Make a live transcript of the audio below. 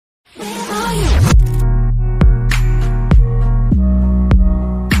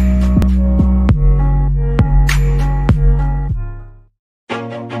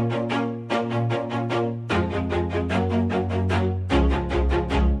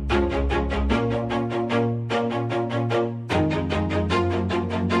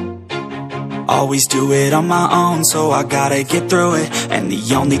Always do it on my own, so I gotta get through it. And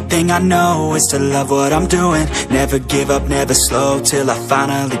the only thing I know is to love what I'm doing. Never give up, never slow, till I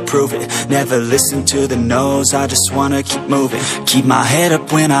finally prove it. Never listen to the no's, I just wanna keep moving. Keep my head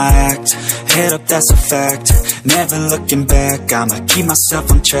up when I act, head up, that's a fact. Never looking back, I'ma keep myself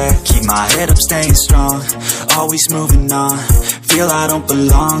on track. Keep my head up, staying strong, always moving on. Feel I don't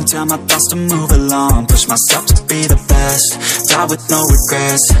belong, tell my thoughts to move along. Push myself to be the best, die with no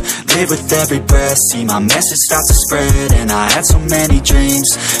regrets. Live with every breath, see my message start to spread. And I had so many dreams,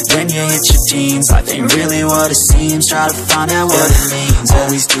 then you hit your teens. Life ain't really what it seems, try to find out what it means.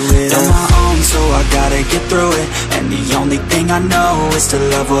 Always do it on my own, so I gotta get through it. And the only thing I know is to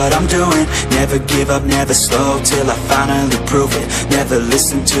love what I'm doing. Never give up, never slow, till I finally prove it. Never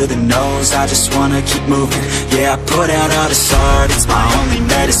listen to the no's, I just wanna keep moving. Yeah, I put out all this art, it's my only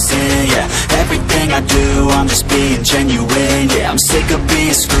medicine. Yeah, everything I do, I'm just being genuine. Yeah, I'm sick of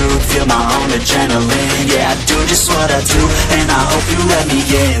being screwed, feel my own adrenaline. Yeah, I do just what I do, and I hope you let me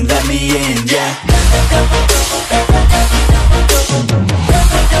in, yeah.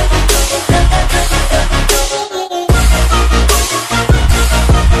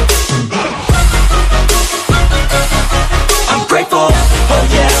 I'm grateful, oh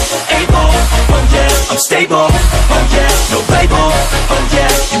yeah, able, oh yeah, I'm stable, oh yeah, no label, oh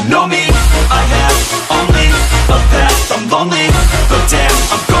yeah, you know me, I have only a path, I'm lonely, but damn,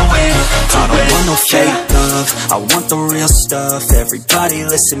 I'm going to win. I don't want no fake love, I want the real stuff. Everybody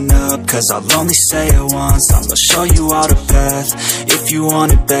listen up, cause I'll only say it once. I'm gonna show you all the path, if you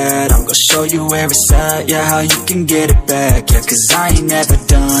want it bad. I'm gonna show you where it's at, yeah, how you can get it back. Yeah, cause I ain't never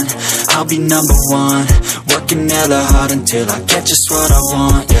done, I'll be number one. Working hella hard until I get just what I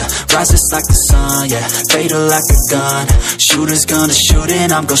want, yeah. Rises like the sun, yeah, fatal like a gun. Shooter's gonna shoot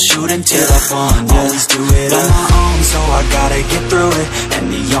and I'm gonna shoot until I won, yeah. Always do it on my own, so I gotta get through it. And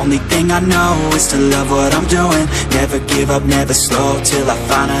the only thing I know is to love what I'm doing. Never give up, never slow, till I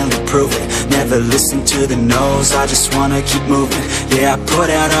finally prove it. Never listen to the no's, I just wanna keep moving. Yeah, I put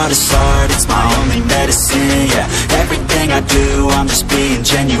out all this art, it's my only medicine. Yeah, everything I do, I'm just being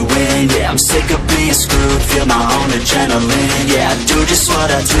genuine. Yeah, I'm sick of being screwed, feel my own adrenaline. Yeah, I do just what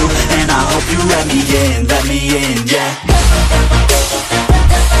I do, and I hope you let me in, yeah.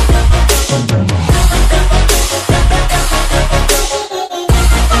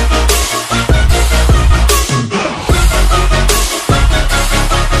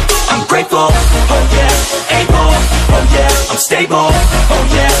 I'm grateful, oh yeah, able, oh yeah, I'm stable, oh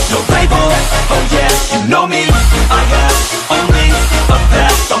yeah, no label, oh yeah, you know me, I have only a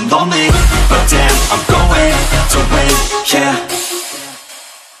path, I'm lonely, but damn, I'm going to win, yeah.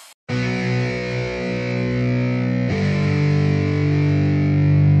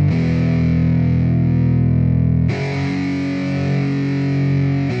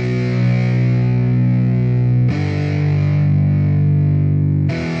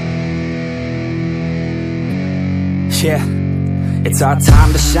 Yeah, it's our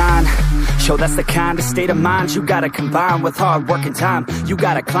time to shine. Yo, that's the kind of state of mind you gotta combine with hard work and time. You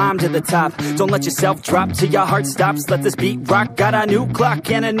gotta climb to the top, don't let yourself drop till your heart stops. Let this beat rock, got a new clock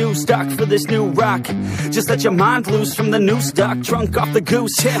and a new stock for this new rock. Just let your mind loose from the new stock, drunk off the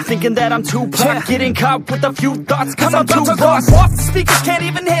goose, yeah. Thinking that I'm too pop, getting caught with a few thoughts cause I'm too lost. Off the speakers can't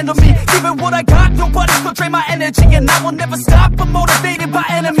even handle me, giving what I got, nobody's gonna drain my energy. And I will never stop, I'm motivated by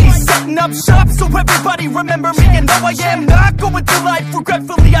enemies, setting up shop so everybody remember me. And though I am not going through life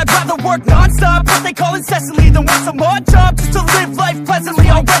regretfully, I'd rather work non-stop, what they call incessantly, than want some more job just to live life pleasantly.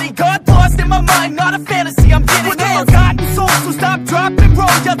 Already got lost in my mind, not a fantasy, I'm getting there. Forgotten souls, so stop, drop, and roll.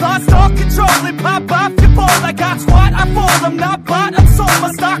 You lost all control and pop off your ball. I got squat, I fall, I'm not bought, I'm sold.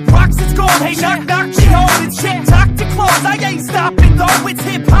 My stock rocks, it's gold. Hey, knock, knock, me home, it's shit, talk to close. I ain't stopping though, it's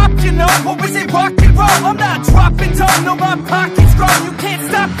hip-hop, you know. Or is it rock and roll? I'm not dropping down, no, my pocket's grown. You can't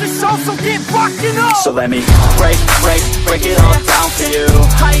stop the show, so get rockin' on. So let me break it all down for you.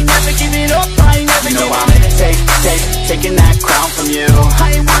 I ain't never giving up, I ain't never giving up. Taking that crown from you.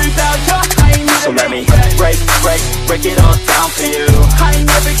 I ain't worried about you, I ain't never. So let me break it all down for you. I ain't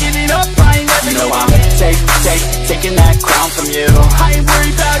never giving up, I ain't never giving up. Taking that crown from you. I ain't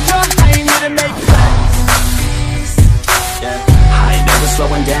worried about you, I ain't here to make plans. Yeah, I ain't never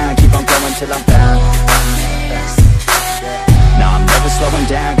slowing down, keep on going till I'm down. No, I'm never slowing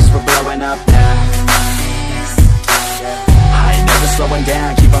down, cause we're blowing up now. I ain't never slowing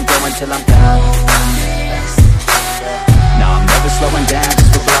down, keep on going till I'm down. No, I'm never slowing down,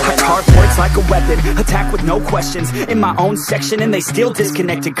 cause we're blowing up. Hard words like a weapon, attack with no questions. In my own section and they still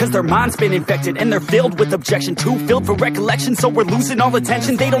disconnected, cause their mind's been infected and they're filled with objection. Too filled for recollection, so we're losing all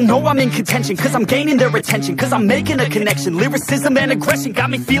attention. They don't know I'm in contention, cause I'm gaining their attention, cause I'm making a connection. Lyricism and aggression got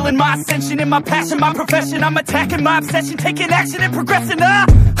me feeling my ascension. In my passion, my profession, I'm attacking my obsession, taking action and progressing.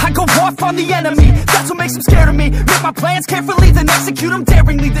 I go off on the enemy, that's what makes them scared of me. Make my plans carefully, then execute them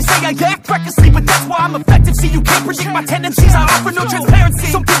daringly. They say I act recklessly, but that's why I'm effective. See, you can't predict my tendencies, I offer no transparency.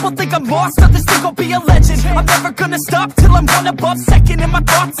 Some people think I'm lost, others think I'll be a legend. I'm never gonna stop till I'm one above second. And my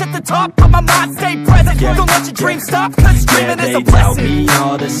thoughts at the top, but my mind stay present. Don't let your dreams stop, cause dreaming is a blessing. They tell me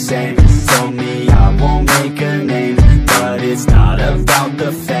all the same, told me I won't make a name, but it's not about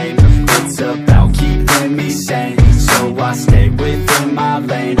the fame, it's about keeping me sane. So I stay within my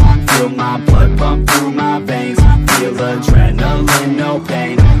lane, feel my blood pump through my veins, feel adrenaline, no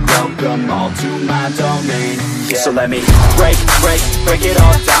pain. Welcome all to my domain. So let me break it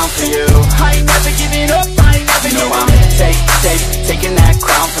all down for you. I ain't never giving up, I ain't never giving up. Taking that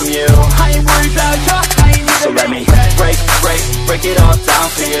crown from you. I ain't worried about you, I ain't never. So let me break it all down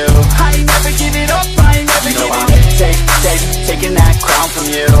for you. I ain't never giving up, I ain't never giving up. Taking that crown from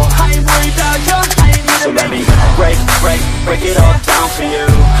you. I ain't worried about you, I ain't never. So let me break it all down for you.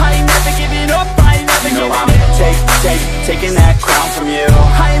 I ain't never giving up, I ain't never giving up. Taking that crown from you.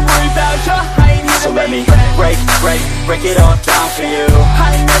 I ain't worried about you, I ain't never. So let me break it all down for you.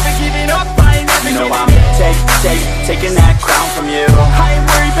 I ain't never giving up, I ain't never giving up. Taking that crown from you. I ain't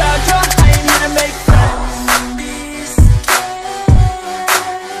worried about you, I ain't gonna make friends.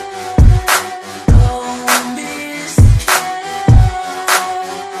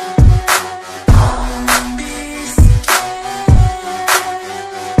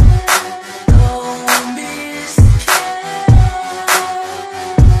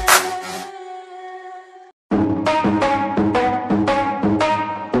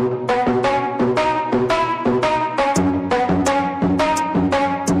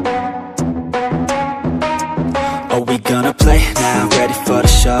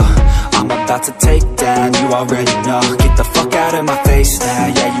 About to take down, you already know. Get the fuck out of my face now,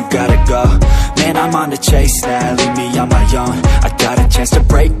 yeah, you gotta go. Man, I'm on the chase now, leave me on my own. I got a chance to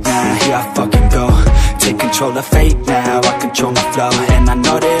break now, here I fucking go. Take control of fate now, I control my flow. And I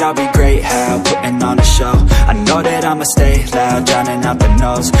know that I'll be great, how, putting on a show. I know that I'ma stay loud, drowning out the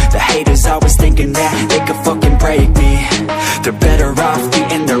noise. The haters always thinking that they could fucking break me. They're better off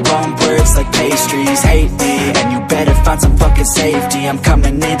eating their own words like pastries. Hate me, and you better find some fucking safety. I'm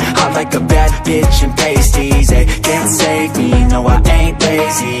coming in hot like a bad bitch in pasties. They can't save me, no I ain't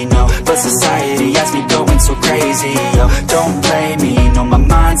lazy, no. But society has me going so crazy, yo. Don't blame me, no my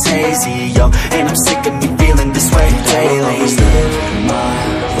mind's hazy, yo. And I'm sick of me feeling this way daily. I'll always live my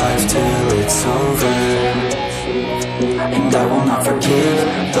life till it's over, and I will not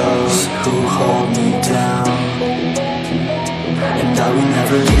forgive those who hold me down. And I will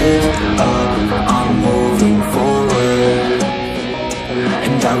never give up, I'm moving forward.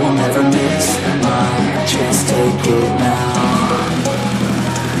 And I will never miss my chance, take it now.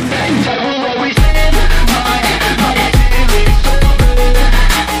 And I will always live my life till it's over,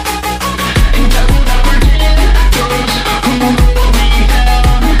 and I will not forgive those who hold me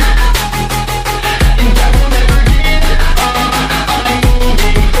down. And I will never give up, I'm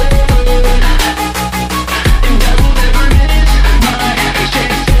moving forward. And I will never miss my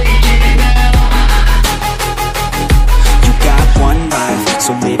chance, take it now. You got one life,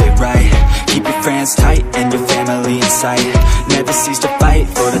 so live it right. Keep your friends tight and your family in sight. Never cease to fight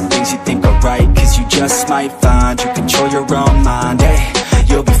for the things you think are right, cause you just might find you control your own mind, eh?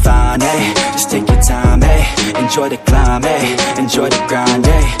 You'll be fine, eh? Just take your time, eh? Enjoy the climb, eh? Enjoy the grind,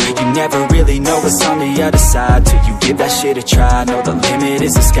 eh? You never really know what's on the other side till you give that shit a try. Know the limit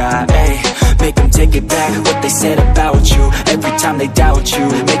is the sky, eh? Make them take it back, what they said about you. Every time they doubt you,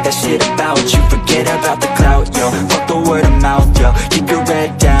 make that shit about you. Forget about the clout, yo. Fuck the word of mouth, yo. Keep your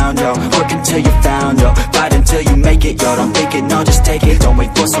head down, yo. Work until you found, yo. Fight until you make it, yo. Don't think it, no, just take it. Don't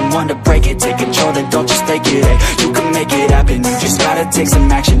wait for someone to break it. Take control, then don't just take it, eh? You can make it happen, you just gotta take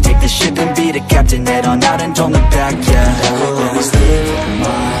some action. Take the ship and be the captain. Head on out and don't look back, yeah. I will always live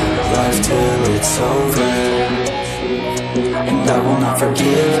my life till it's over, and I will not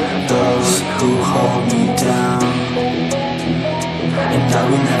forgive those who hold me down. And I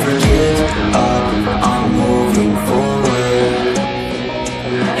will never give up, I'm moving forward.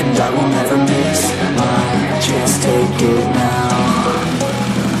 And I will never miss my chance, take it now.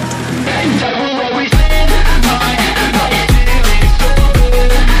 And I will always live my life till it's over,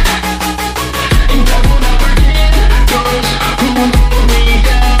 and I will not forgive those who hold me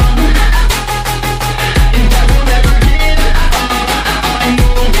down. And I will never give up,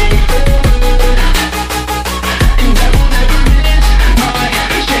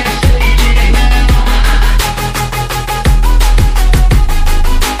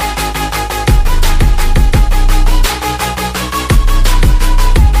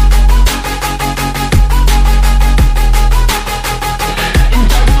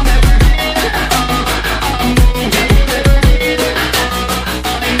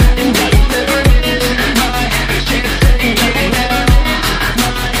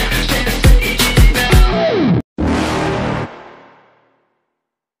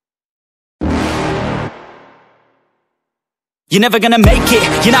 You're never gonna make it,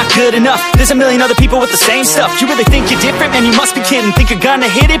 you're not good enough. There's a million other people with the same stuff. You really think you're different? Man, you must be kidding. Think you're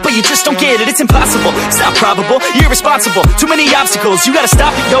gonna hit it, but you just don't get it. It's impossible, it's not probable, you're irresponsible. Too many obstacles, you gotta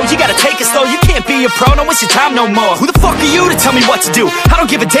stop it, yo. You gotta take it slow, you can't be a pro. Don't waste your time no more. Who the fuck are you to tell me what to do? I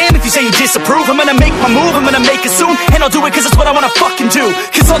don't give a damn if you say you disapprove. I'm gonna make my move, I'm gonna make it soon. And I'll do it cause it's what I wanna fucking do.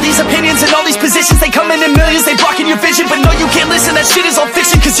 Cause all these opinions and all these positions, they come in millions, they blocking your vision. But no, you can't listen, that shit is all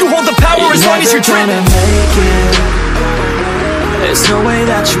fiction. Cause you hold the power as long as you're dreaming. There's no way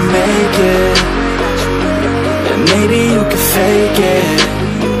that you make it. And maybe you can fake it,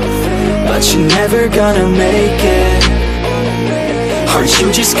 but you're never gonna make it. Aren't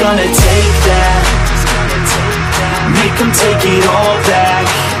you just gonna take that? Make them take it all back.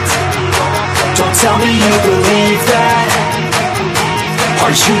 Don't tell me you believe that.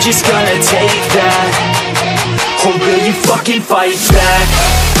 Aren't you just gonna take that? Or will you fucking fight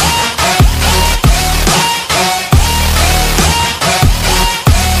back?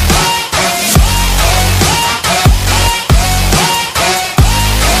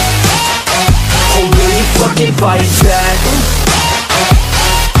 Fucking fight back.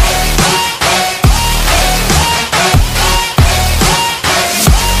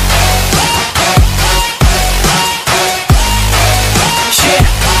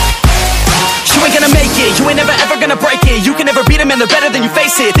 You ain't never ever gonna break it. You can never beat them and they're better than you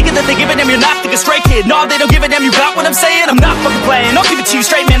face it. Thinking that they give a damn, you're not thinking straight, kid. No, they don't give a damn, you got what I'm saying? I'm not fucking playing, I'll give it to you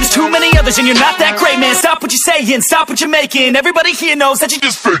straight, man. There's too many others and you're not that great, man. Stop what you're saying, stop what you're making. Everybody here knows that you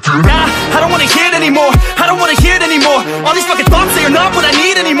just faking. Nah, I don't wanna hear it anymore, I don't wanna hear it anymore. All these fucking thoughts, they are not what I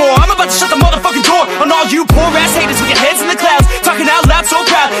need anymore. I'm about to shut the motherfucking door on all you poor ass haters with your heads in the clouds, talking out loud so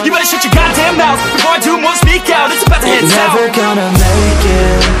proud. You better shut your goddamn mouth before I do more speak out. It's about to head south. You're never gonna make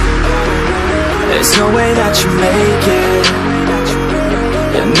it. There's no way that you make it.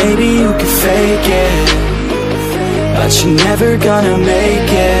 And maybe you can fake it, but you're never gonna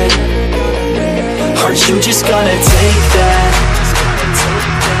make it. Aren't you just gonna take that?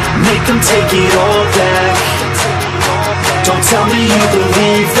 Make them take it all back. Don't tell me you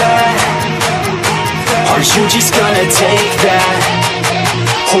believe that. Aren't you just gonna take that?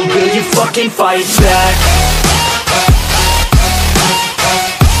 Or will you fucking fight back?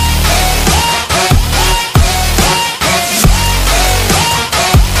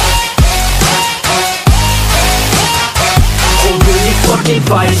 Fucking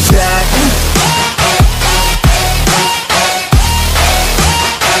fight back.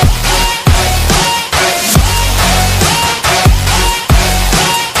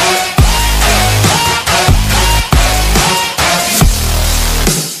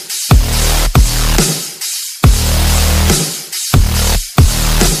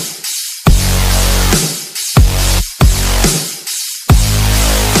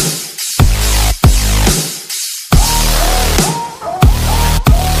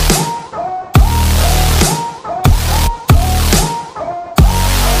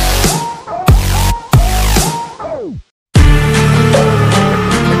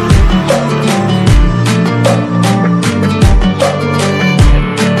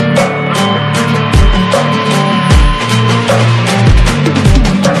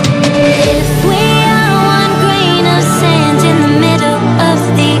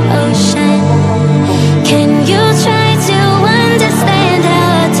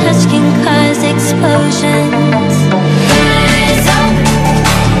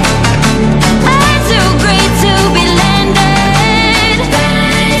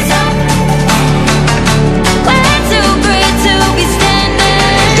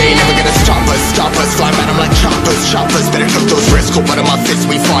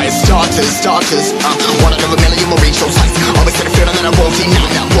 Starters, one out of a million will reach those heights. Always had a feeling that I won't deny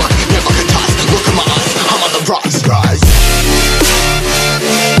that work. Never could toss. Look in my eyes, I'm on the rocks, guys.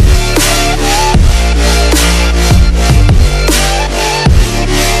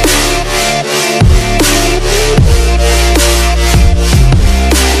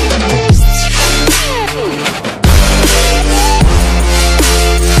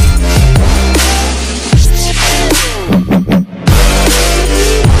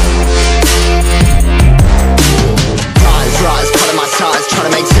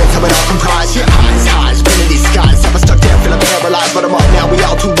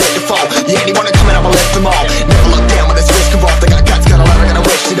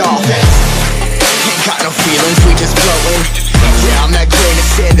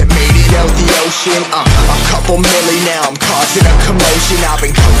 A couple milli now, I'm causing a commotion. I've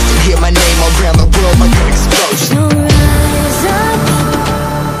been coasting, hear my name around the world like an explosion. So rise up.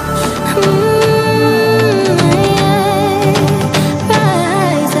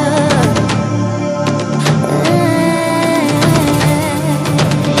 Rise up.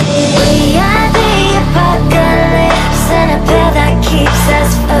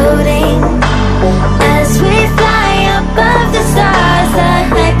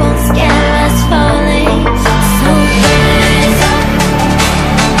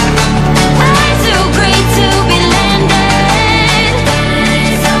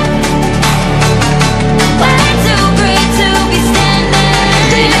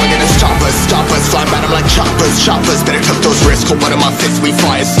 choppers, better tuck those wrists. Cold blood in my fists, we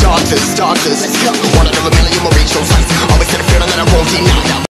fire starters. Let's go. One out of a million, we'll reach those heights. Always said a feeling that I won't deny.